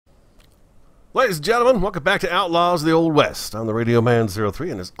Ladies and gentlemen, welcome back to Outlaws of the Old West. I'm the Radio Man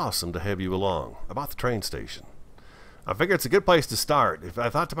 03, and it's awesome to have you along. About the train station. I figure it's a good place to start. If I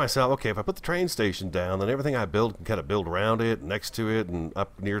thought to myself, okay, if I put the train station down, then everything I build can kind of build around it, next to it, and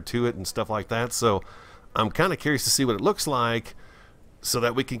up near to it, and stuff like that. So I'm kind of curious to see what it looks like so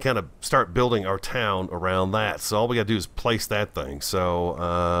that we can kind of start building our town around that. So all we got to do is place that thing. So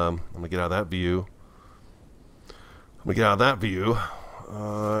I'm going to get out of that view.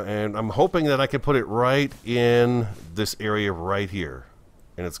 And I'm hoping that I can put it right in this area right here.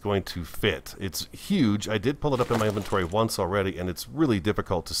 And it's going to fit. It's huge. I did pull it up in my inventory once already, and it's really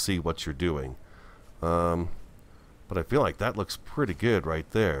difficult to see what you're doing. But I feel like that looks pretty good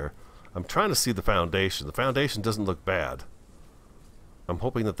right there. I'm trying to see the foundation. The foundation doesn't look bad. I'm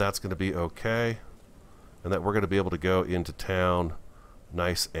hoping that that's going to be okay, and that we're going to be able to go into town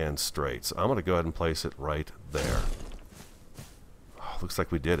nice and straight. So I'm going to go ahead and place it right there. Looks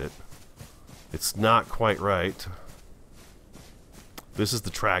like we did it. It's not quite right. This is the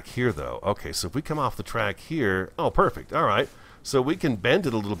track here, though. Okay, so if we come off the track here... Oh, perfect. All right. So we can bend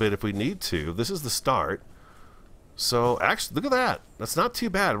it a little bit if we need to. This is the start. So, actually, look at that. That's not too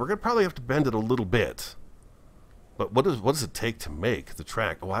bad. We're going to probably have to bend it a little bit. But what does it take to make the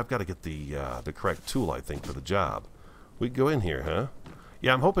track? Oh, I've got to get the correct tool, I think, for the job. We can go in here, huh?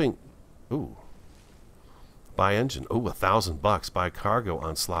 Yeah, I'm hoping... Ooh. Buy engine. Oh, $1,000. Buy cargo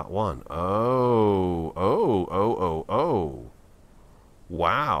on slot 1. Oh.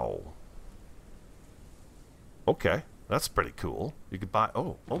 Wow. Okay, that's pretty cool. You could buy.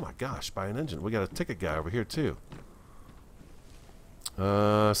 Oh my gosh, buy an engine. We got a ticket guy over here too.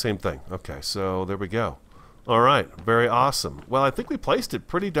 Same thing. Okay, so there we go. All right, very awesome. Well, I think we placed it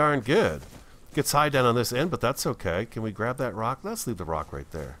pretty darn good. Gets high down on this end, but that's okay. Can we grab that rock? Let's leave the rock right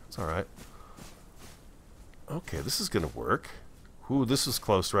there. It's all right. Okay, this is going to work. Ooh, this is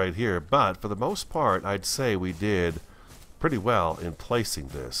close right here. But for the most part, I'd say we did pretty well in placing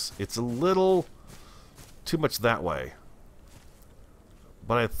this. It's a little too much that way.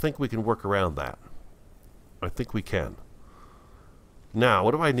 But I think we can work around that. I think we can. Now,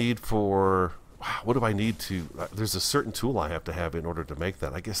 what do I need for... What do I need to... there's a certain tool I have to have in order to make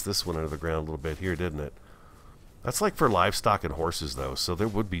that. I guess this went under the ground a little bit here, didn't it? That's like for livestock and horses, though, so there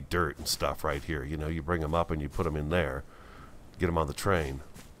would be dirt and stuff right here. You know, you bring them up and you put them in there, get them on the train.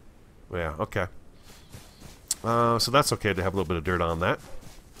 Yeah, okay. So that's okay to have a little bit of dirt on that.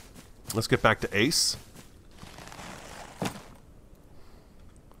 Let's get back to Ace.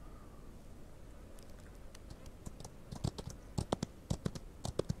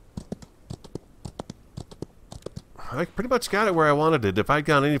 I pretty much got it where I wanted it. If I'd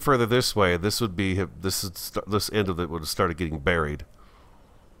gone any further this way, this would be this end of it would have started getting buried.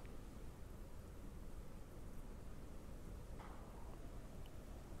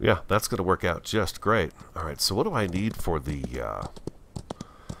 Yeah, that's going to work out just great. All right, so what do I need for the?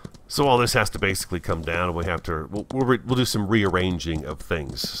 So all this has to basically come down, and we have to we'll do some rearranging of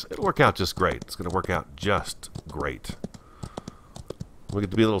things. It'll work out just great. It's going to work out just great. We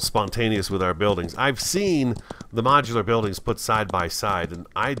get to be a little spontaneous with our buildings. I've seen the modular buildings put side by side, and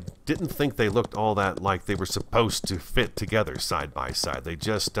I didn't think they looked all that like they were supposed to fit together side by side. They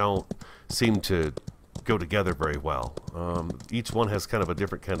just don't seem to go together very well. Each one has kind of a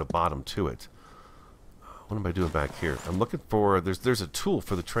different kind of bottom to it. What am I doing back here? I'm looking for... There's a tool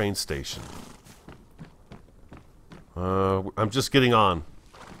for the train station. I'm just getting on.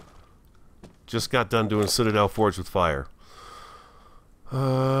 Just got done doing Citadel Forge with fire.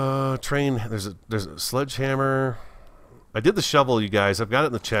 Train, there's a sledgehammer. I did the shovel, you guys. I've got it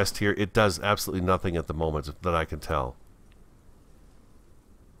in the chest here. It does absolutely nothing at the moment that I can tell.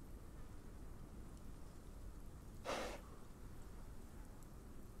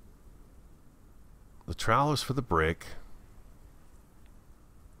 The trowel is for the brick.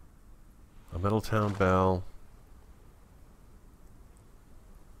 A Metaltown bell.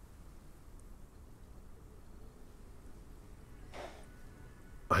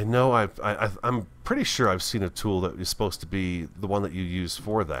 I know I'm pretty sure I've seen a tool that is supposed to be the one that you use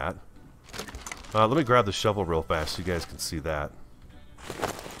for that. Let me grab the shovel real fast so you guys can see that.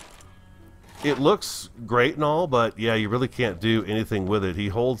 It looks great and all, but yeah, you really can't do anything with it. He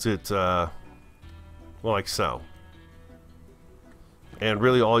holds it, well, like so. And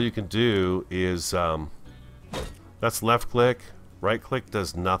really all you can do is, that's left click, right click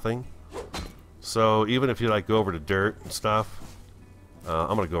does nothing. So even if you like go over to dirt and stuff,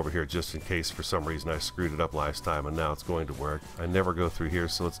 I'm going to go over here just in case for some reason I screwed it up last time and now it's going to work. I never go through here,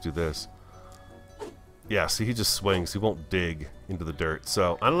 so let's do this. Yeah, see, he just swings. He won't dig into the dirt.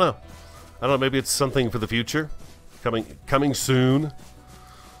 So, I don't know. I don't know, maybe it's something for the future. Coming soon.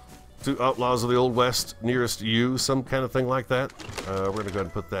 to Outlaws of the Old West nearest you, some kind of thing like that. We're going to go ahead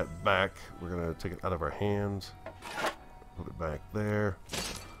and put that back. We're going to take it out of our hands. Put it back there.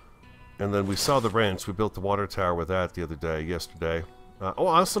 And then we saw the wrench. We built the water tower with that the other day, yesterday. Oh,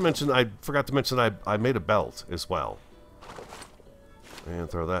 I also mentioned, I forgot to mention I made a belt as well. And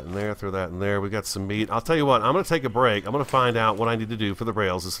throw that in there, throw that in there. We got some meat. I'll tell you what, I'm going to take a break. I'm going to find out what I need to do for the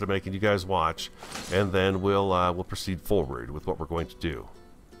rails instead of making you guys watch. And then we'll proceed forward with what we're going to do.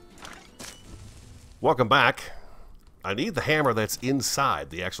 Welcome back. I need the hammer that's inside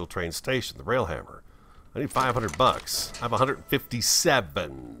the actual train station, the rail hammer. I need 500 bucks. I have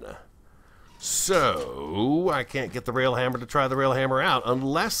 157. So, I can't get the rail hammer to try the rail hammer out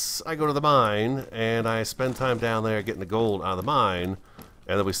unless I go to the mine and I spend time down there getting the gold out of the mine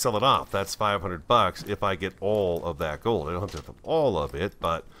and then we sell it off. That's 500 bucks if I get all of that gold. I don't have to have all of it,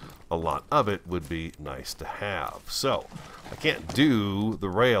 but a lot of it would be nice to have. So, I can't do the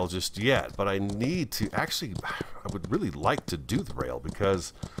rail just yet, but I need to actually, I would really like to do the rail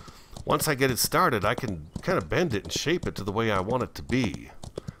because once I get it started, I can kind of bend it and shape it to the way I want it to be.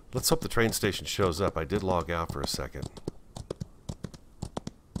 Let's hope the train station shows up. I did log out for a second.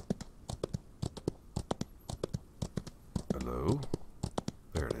 Hello?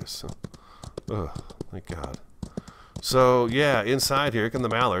 There it is. Oh, thank God. So, yeah, inside here come the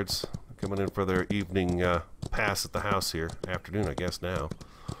mallards. Coming in for their evening pass at the house here. Afternoon, I guess, now.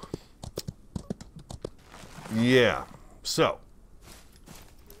 Yeah. So,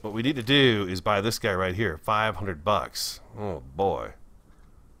 what we need to do is buy this guy right here. 500 bucks. Oh, boy.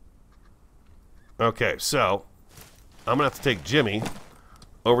 Okay, so I'm going to have to take Jimmy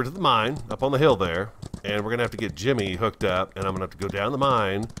over to the mine up on the hill there, and we're going to have to get Jimmy hooked up, and I'm going to have to go down the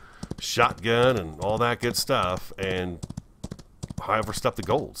mine, shotgun, and all that good stuff, and however stuff the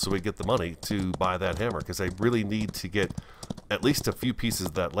gold so we get the money to buy that hammer, because I really need to get at least a few pieces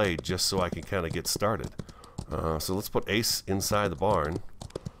of that laid just so I can kind of get started. So let's put Ace inside the barn,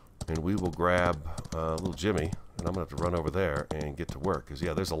 and we will grab little Jimmy. And I'm going to have to run over there and get to work. Because,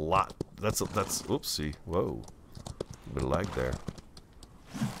 yeah, there's a lot. That's oopsie. Whoa. A bit of lag there.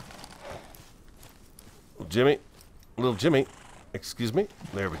 Little Jimmy. Excuse me.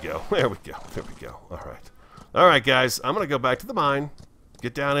 There we go. There we go. There we go. All right. All right, guys. I'm going to go back to the mine.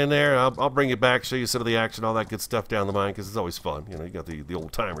 Get down in there. I'll bring you back, show you some of the action, all that good stuff down the mine. Because it's always fun. You know, you got the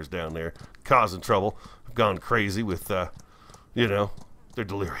old timers down there causing trouble. I've gone crazy with, you know, they're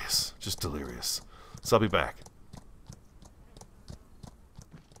delirious. Just delirious. So I'll be back.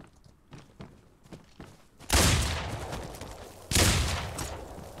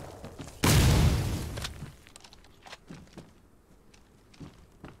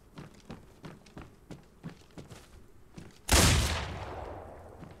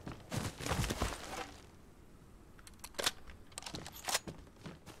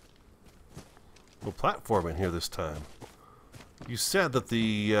 Platform in here this time. You said that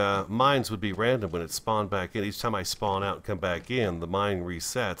the mines would be random when it spawned back in. Each time I spawn out and come back in, the mine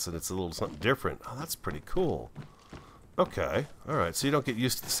resets and it's a little something different. Oh, that's pretty cool. Okay, alright, so you don't get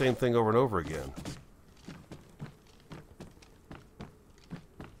used to the same thing over and over again.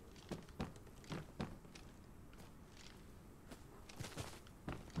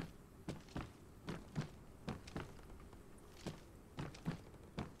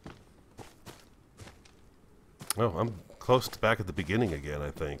 Oh, I'm close to back at the beginning again, I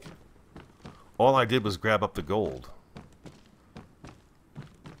think. All I did was grab up the gold.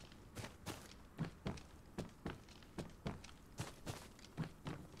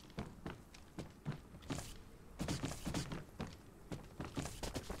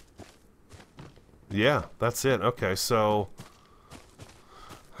 Yeah, that's it. Okay, so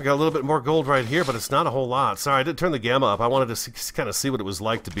I got a little bit more gold right here, but it's not a whole lot. Sorry, I didn't turn the gamma up. I wanted to kind of see what it was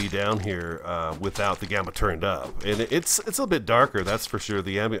like to be down here without the gamma turned up. And it's a little bit darker, that's for sure.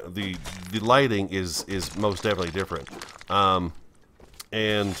 The lighting is most definitely different.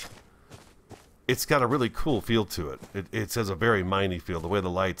 And it's got a really cool feel to it. It has a very miney feel. The way the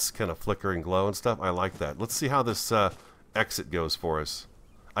lights kind of flicker and glow and stuff, I like that. Let's see how this exit goes for us.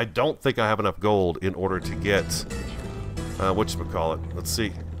 I don't think I have enough gold in order to get whatchamacallit. Let's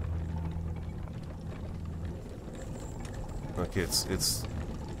see. Okay, it's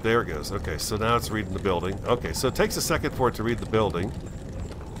there it goes. Okay, so now it's reading the building. Okay, so it takes a second for it to read the building.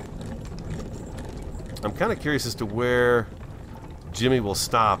 I'm kind of curious as to where Jimmy will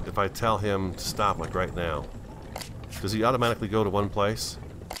stop if I tell him to stop, like right now. Does he automatically go to one place?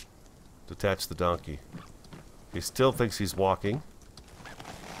 Detach the donkey. He still thinks he's walking.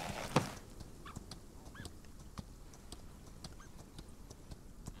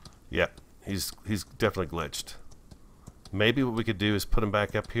 Yep, he's definitely glitched. Maybe what we could do is put him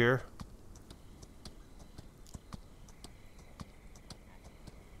back up here.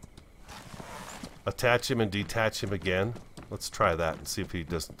 Attach him and detach him again. Let's try that and see if he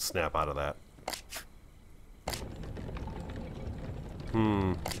doesn't snap out of that.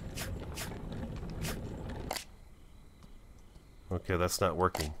 Okay, that's not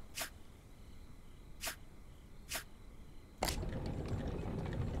working.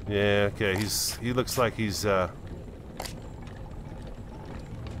 Yeah, okay, he looks like he's oh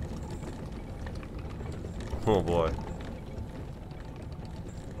boy.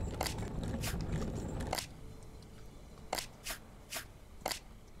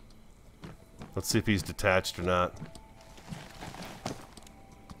 Let's see if he's detached or not.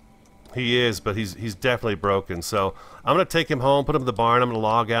 He is, but he's definitely broken. So I'm going to take him home, put him in the barn. I'm going to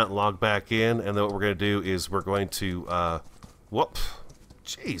log out and log back in. And then what we're going to do is we're going to... whoop.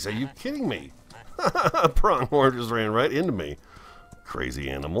 Jeez, are you kidding me? Pronghorn just ran right into me. Crazy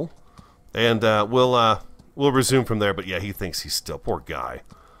animal. And we'll resume from there. But yeah, he thinks he's still... Poor guy.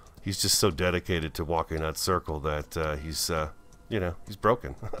 He's just so dedicated to walking that circle that he's... you know, he's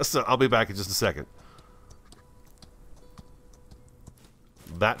broken. So I'll be back in just a second.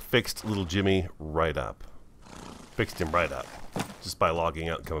 That fixed little Jimmy right up. Fixed him right up. Just by logging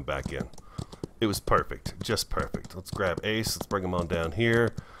out and coming back in. It was perfect. Just perfect. Let's grab Ace. Let's bring him on down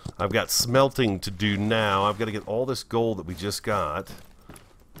here. I've got smelting to do now. I've got to get all this gold that we just got.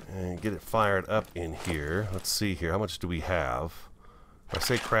 And get it fired up in here. Let's see here. How much do we have? I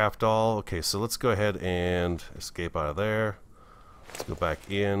say craft all. Okay, so let's go ahead and escape out of there. Let's go back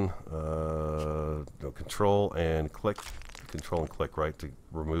in. No, control and click. Control and click, right, to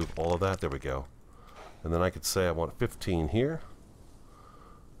remove all of that. There we go. And then I could say I want 15 here.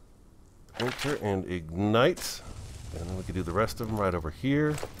 Enter and ignite. And then we can do the rest of them right over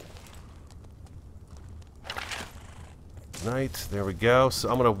here. Ignite. There we go. So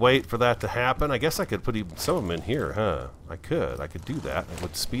I'm going to wait for that to happen. I guess I could put even some of them in here, huh? I could do that. It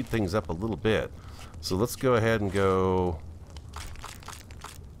would speed things up a little bit. So let's go ahead and go...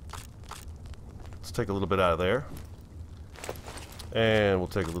 Let's take a little bit out of there. And we'll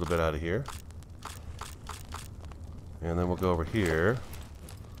take a little bit out of here. And then we'll go over here.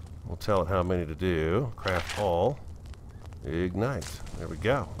 We'll tell it how many to do. Craft all. Ignite. There we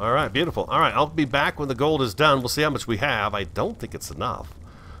go. Alright, beautiful. Alright, I'll be back when the gold is done. We'll see how much we have. I don't think it's enough.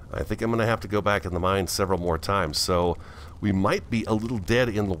 I think I'm going to have to go back in the mine several more times. So we might be a little dead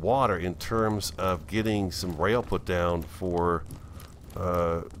in the water in terms of getting some rail put down for,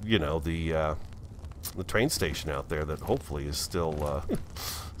 you know, the train station out there that hopefully is still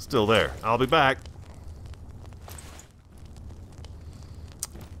still there. I'll be back.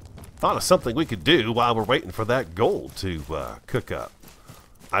 Thought of something we could do while we're waiting for that gold to cook up.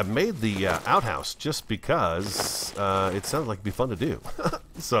 I made the outhouse just because it sounded like it'd be fun to do.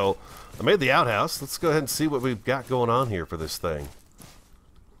 So I made the outhouse. Let's go ahead and see what we've got going on here for this thing.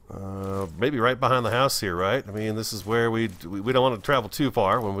 Maybe right behind the house here, right? I mean, this is where we don't want to travel too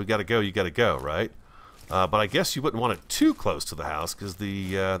far. When we got to go, you got to go, right? But I guess you wouldn't want it too close to the house because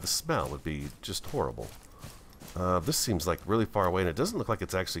the smell would be just horrible. This seems like really far away, and it doesn't look like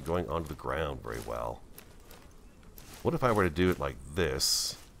it's actually going onto the ground very well. What if I were to do it like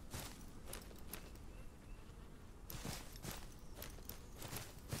this?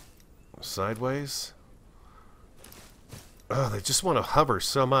 Sideways? Oh, they just want to hover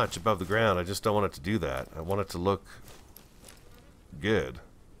so much above the ground. I just don't want it to do that. I want it to look good.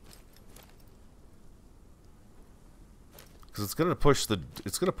 Because it's going to push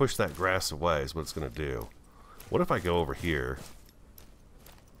that grass away is what it's going to do. What if I go over here?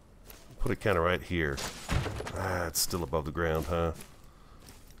 Put it kind of right here. Ah, it's still above the ground, huh?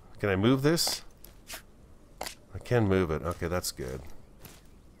 Can I move this? I can move it. Okay, that's good.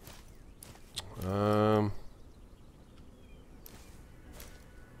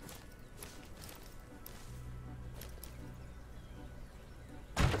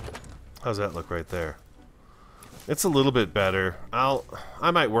 How's that look right there? It's a little bit better.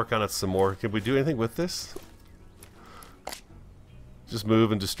 I might work on it some more. Can we do anything with this? Just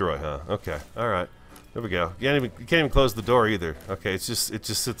move and destroy, huh? Okay. All right. There we go. You can't even close the door either. Okay, it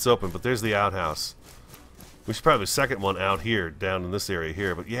just sits open. But there's the outhouse. We should probably second one out here, down in this area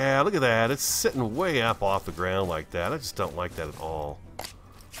here. But yeah, look at that. It's sitting way up off the ground like that. I just don't like that at all.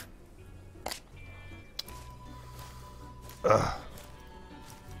 Ugh.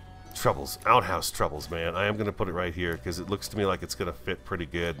 Troubles. Outhouse troubles, man. I am going to put it right here because it looks to me like it's going to fit pretty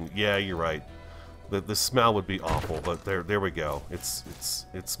good. And yeah, you're right. The smell would be awful, but there we go.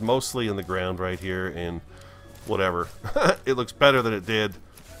 It's mostly in the ground right here, and whatever. It looks better than it did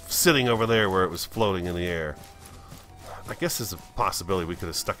sitting over there where it was floating in the air. I guess there's a possibility we could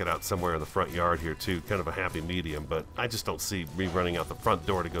have stuck it out somewhere in the front yard here too, kind of a happy medium, but I just don't see me running out the front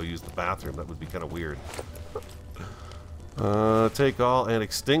door to go use the bathroom. That would be kind of weird. Take all and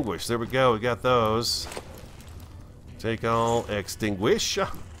extinguish. There we go. We got those. Take all, extinguish,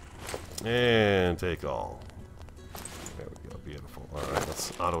 and take all. There we go. Beautiful. All right,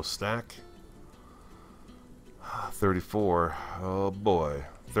 let's auto stack. 34. Oh boy.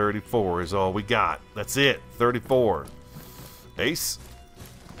 34 is all we got. That's it. 34. Ace.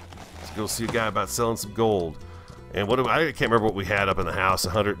 Let's go see a guy about selling some gold. And what do I can't remember what we had up in the house.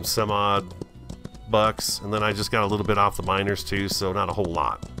 100 and some odd bucks. And then I just got a little bit off the miners too, so not a whole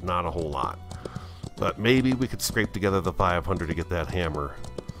lot. Not a whole lot. But maybe we could scrape together the 500 to get that hammer.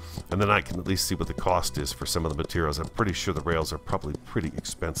 And then I can at least see what the cost is for some of the materials. I'm pretty sure the rails are probably pretty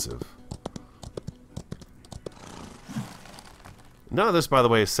expensive. None of this, by the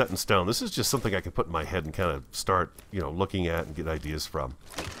way, is set in stone. This is just something I can put in my head and kind of start, you know, looking at and get ideas from.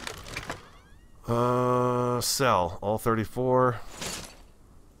 Sell. All 34.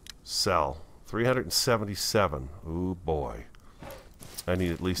 Sell. 377. Ooh, boy. I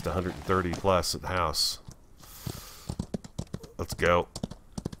need at least 130 plus at the house. Let's go.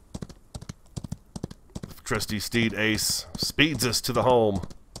 Trusty steed Ace speeds us to the home.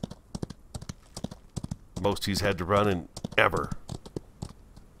 Most he's had to run in ever.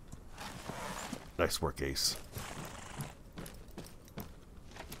 Nice work, Ace.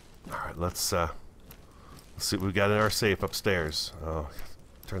 Alright, let's see what we got in our safe upstairs. Oh,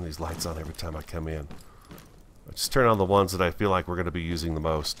 turn these lights on every time I come in. I just turn on the ones that I feel like we're going to be using the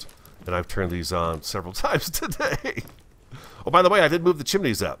most. And I've turned these on several times today. Oh, by the way, I did move the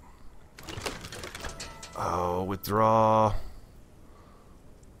chimneys up. Oh, withdraw.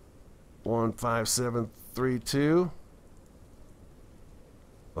 15732.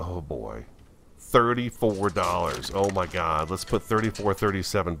 Oh boy. $34. Oh my god. Let's put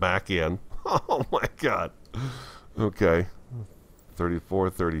 34.37 back in. Oh my god. Okay.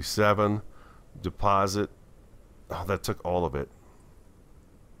 34.37. Deposit. Oh, that took all of it.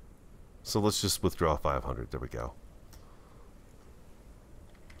 So let's just withdraw 500. There we go.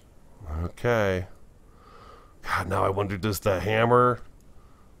 Okay. God, now I wonder, does the hammer,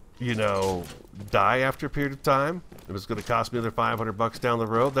 you know, die after a period of time? If it's going to cost me another 500 bucks down the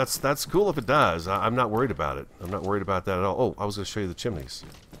road, that's cool if it does. I'm not worried about it. I'm not worried about that at all. Oh, I was going to show you the chimneys.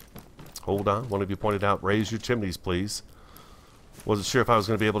 Hold on. One of you pointed out, raise your chimneys, please. Wasn't sure if I was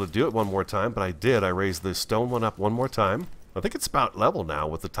going to be able to do it one more time, but I did. I raised the stone one up one more time. I think it's about level now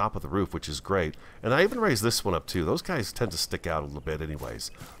with the top of the roof, which is great. And I even raised this one up too. Those guys tend to stick out a little bit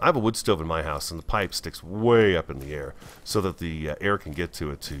anyways. I have a wood stove in my house, and the pipe sticks way up in the air so that the air can get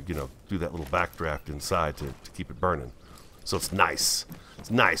to it to, you know, do that little backdraft inside to keep it burning. So it's nice. It's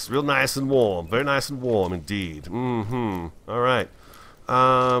nice. Real nice and warm. Very nice and warm indeed. Mm-hmm. All right.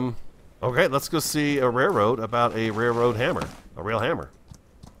 Okay, let's go see a railroad about a railroad hammer. A rail hammer.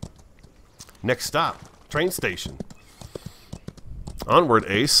 Next stop, train station. Onward,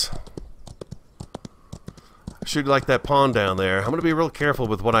 Ace. I sure like that pond down there. I'm going to be real careful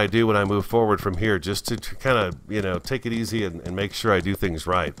with what I do when I move forward from here, just to kind of, you know, take it easy and make sure I do things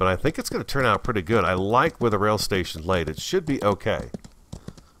right. But I think it's going to turn out pretty good. I like where the rail station's laid. It should be okay.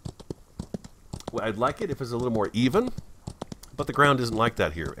 Well, I'd like it if it's a little more even, but the ground isn't like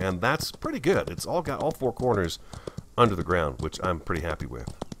that here, and that's pretty good. It's all got all four corners under the ground, which I'm pretty happy with.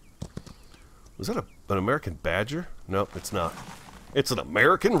 Was that an American Badger? Nope, it's not. It's an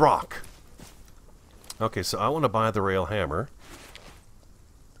American Rock. Okay, so I want to buy the rail hammer.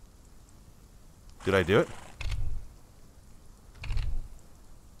 Did I do it?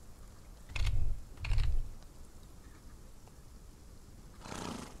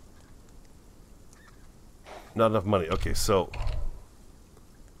 Not enough money. Okay, so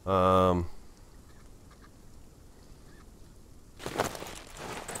oh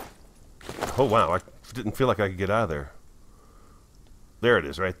wow, I didn't feel like I could get out of there. There it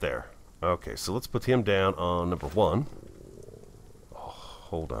is, right there. Okay, so let's put him down on number 1. Oh,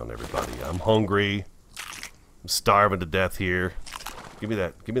 hold on, everybody. I'm hungry. I'm starving to death here. Give me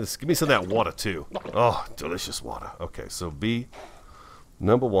that. Give me this. Give me some of that water too. Oh, delicious water. Okay, so B,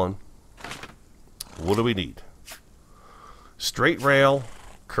 number 1. What do we need? Straight rail,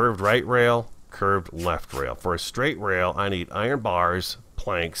 curved right rail, curved left rail. For a straight rail, I need iron bars,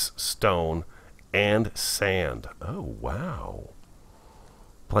 planks, stone, and sand. Oh, wow.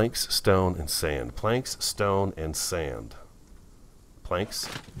 Planks, stone, and sand. Planks, stone, and sand. Planks.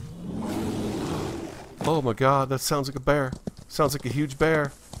 Oh my god, that sounds like a bear. Sounds like a huge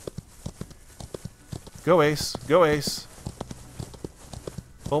bear. Go, Ace. Go, Ace.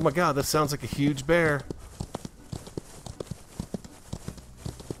 Oh my god, that sounds like a huge bear.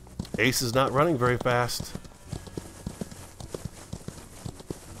 Ace is not running very fast.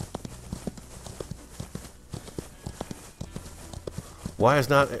 Why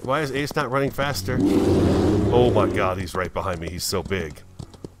is Ace not running faster? Oh my god, he's right behind me. He's so big.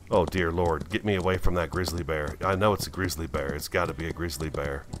 Oh dear lord, get me away from that grizzly bear. I know it's a grizzly bear. It's got to be a grizzly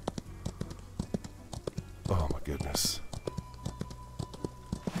bear. Oh my goodness.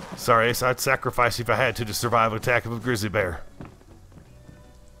 Sorry, Ace, I'd sacrifice if I had to survive an attack of a grizzly bear.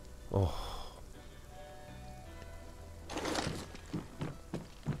 Oh.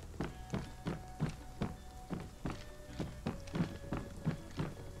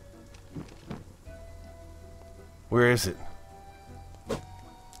 Where is it?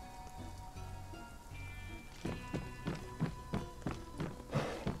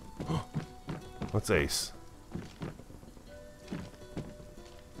 What's Ace?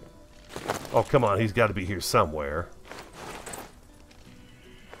 Oh, come on. He's got to be here somewhere.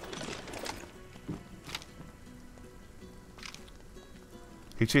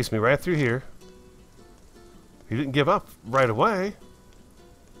 He chased me right through here. He didn't give up right away.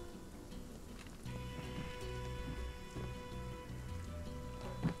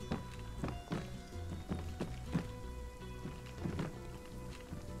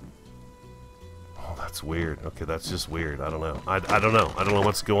 That's weird. Okay, that's just weird. I don't know. I don't know. I don't know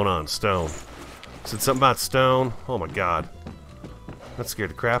what's going on. Stone. Said something about stone. Oh my god. That scared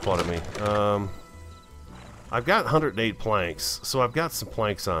the crap out of me. I've got 108 planks, so I've got some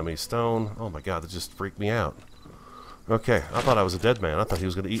planks on me. Stone. Oh my god, that just freaked me out. Okay, I thought I was a dead man. I thought he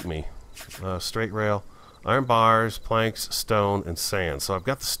was going to eat me. Straight rail. Iron bars, planks, stone, and sand. So I've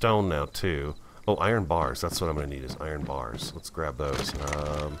got the stone now, too. Oh, iron bars. That's what I'm going to need is iron bars. Let's grab those.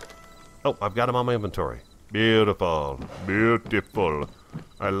 Oh, I've got them on my inventory. Beautiful. Beautiful.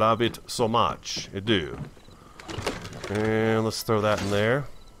 I love it so much. I do. And let's throw that in there.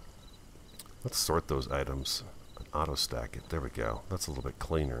 Let's sort those items. Auto stack it. There we go. That's a little bit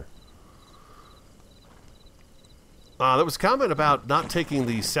cleaner. There was a comment about not taking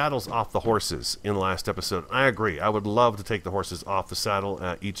the saddles off the horses in the last episode. I agree. I would love to take the horses off the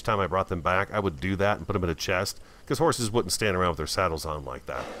saddle each time I brought them back. I would do that and put them in a chest because horses wouldn't stand around with their saddles on like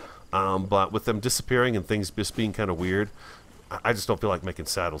that. But with them disappearing and things just being kind of weird, I just don't feel like making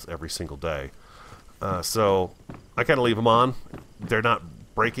saddles every single day. So I kind of leave them on. They're not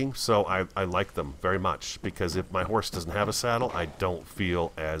breaking, so I like them very much because if my horse doesn't have a saddle, I don't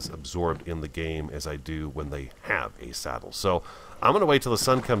feel as absorbed in the game as I do when they have a saddle. So I'm going to wait till the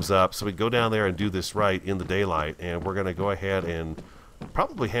sun comes up so we can go down there and do this right in the daylight, and we're going to go ahead and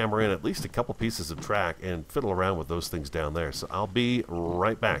probably hammer in at least a couple pieces of track and fiddle around with those things down there. So I'll be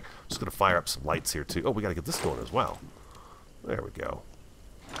right back. I'm just going to fire up some lights here too. Oh, we got to get this going as well. There we go.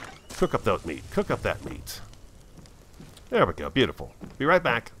 Cook up that meat. Cook up that meat. There we go. Beautiful. Be right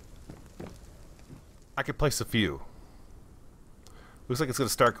back. I could place a few. Looks like it's going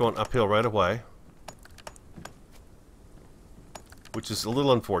to start going uphill right away, which is a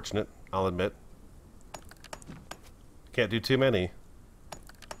little unfortunate, I'll admit. Can't do too many.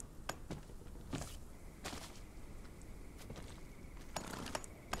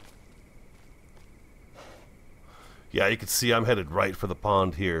 Yeah, you can see I'm headed right for the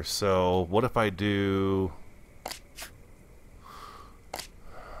pond here. So what if I do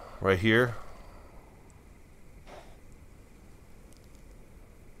right here?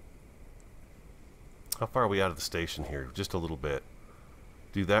 How far are we out of the station here? Just a little bit.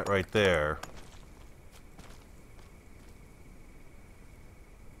 Do that right there.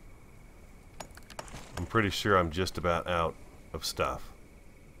 I'm pretty sure I'm just about out of stuff.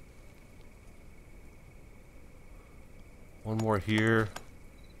 One more here.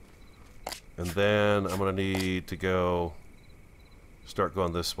 And then I'm going to need to go start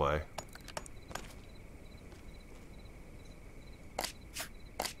going this way.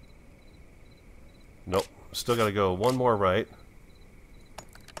 Nope. Still got to go one more right.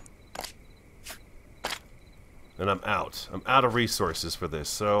 And I'm out. I'm out of resources for this.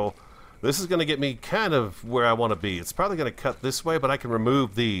 So this is going to get me kind of where I want to be. It's probably going to cut this way, but I can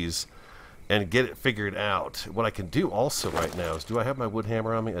remove these and get it figured out. What I can do also right now is, do I have my wood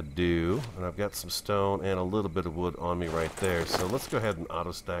hammer on me? I do. And I've got some stone and a little bit of wood on me right there. So let's go ahead and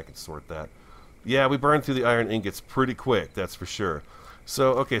auto stack and sort that. Yeah, we burned through the iron ingots pretty quick, that's for sure.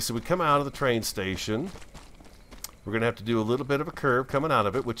 So, okay, so we come out of the train station. We're going to have to do a little bit of a curve coming out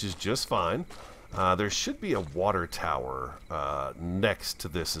of it, which is just fine. There should be a water tower next to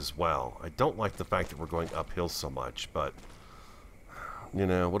this as well. I don't like the fact that we're going uphill so much, but you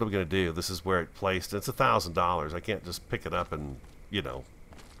know, what are we going to do? This is where it placed. It's $1,000. I can't just pick it up and, you know,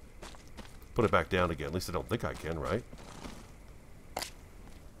 put it back down again. At least I don't think I can, right?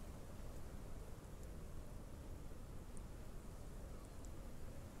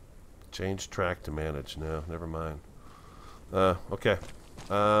 Change track to manage. No, never mind. Okay.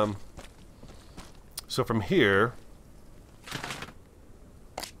 So from here,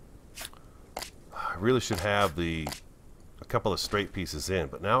 I really should have a couple of straight pieces in,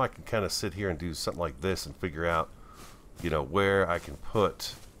 but now I can kind of sit here and do something like this and figure out, you know, where I can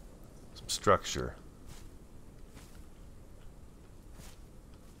put some structure.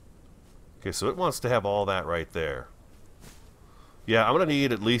 Okay, so it wants to have all that right there. Yeah, I'm going to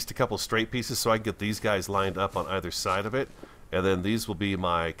need at least a couple straight pieces so I can get these guys lined up on either side of it. And then these will be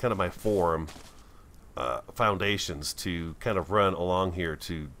my kind of my form foundations to kind of run along here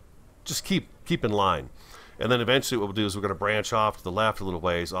to just keep in line. And then eventually what we'll do is we're going to branch off to the left a little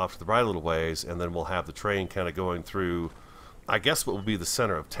ways, off to the right a little ways, and then we'll have the train kind of going through, I guess, what will be the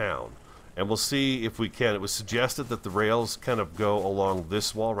center of town. And we'll see if we can. It was suggested that the rails kind of go along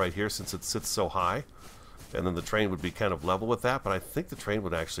this wall right here since it sits so high. And then the train would be kind of level with that. But I think the train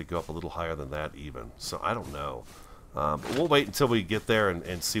would actually go up a little higher than that even. So I don't know. But we'll wait until we get there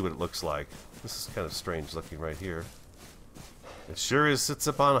and see what it looks like. This is kind of strange looking right here. It sure is sits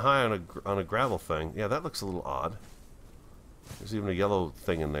up on high on a gravel thing. Yeah, that looks a little odd. There's even a yellow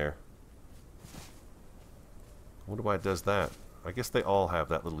thing in there. I wonder why it does that. I guess they all have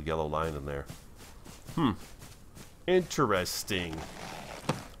that little yellow line in there. Interesting.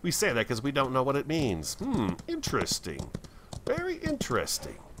 We say that because we don't know what it means. Interesting. Very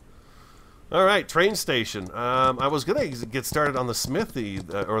interesting. All right, train station. I was going to get started on the smithy,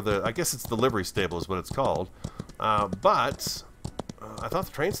 I guess it's the livery stable is what it's called. But I thought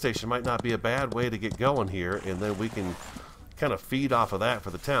the train station might not be a bad way to get going here, and then we can kind of feed off of that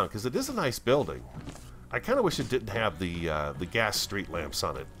for the town, because it is a nice building. I kind of wish it didn't have the gas street lamps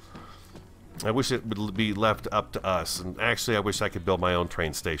on it. I wish it would be left up to us, and actually I wish I could build my own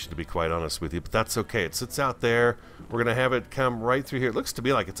train station, to be quite honest with you, but that's okay. It sits out there. We're going to have it come right through here. It looks to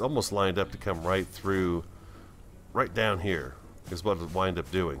me like it's almost lined up to come right through, right down here is what it'll wind up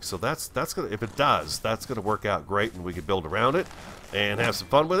doing. So that's gonna, if it does, that's going to work out great, and we can build around it and have some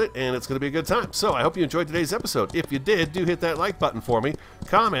fun with it, and it's going to be a good time. So I hope you enjoyed today's episode. If you did, do hit that like button for me.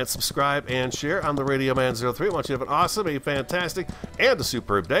 Comment, subscribe, and share. I'm the Radio Man 03. I want you to have an awesome, a fantastic, and a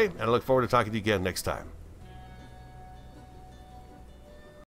superb day, and I look forward to talking to you again next time.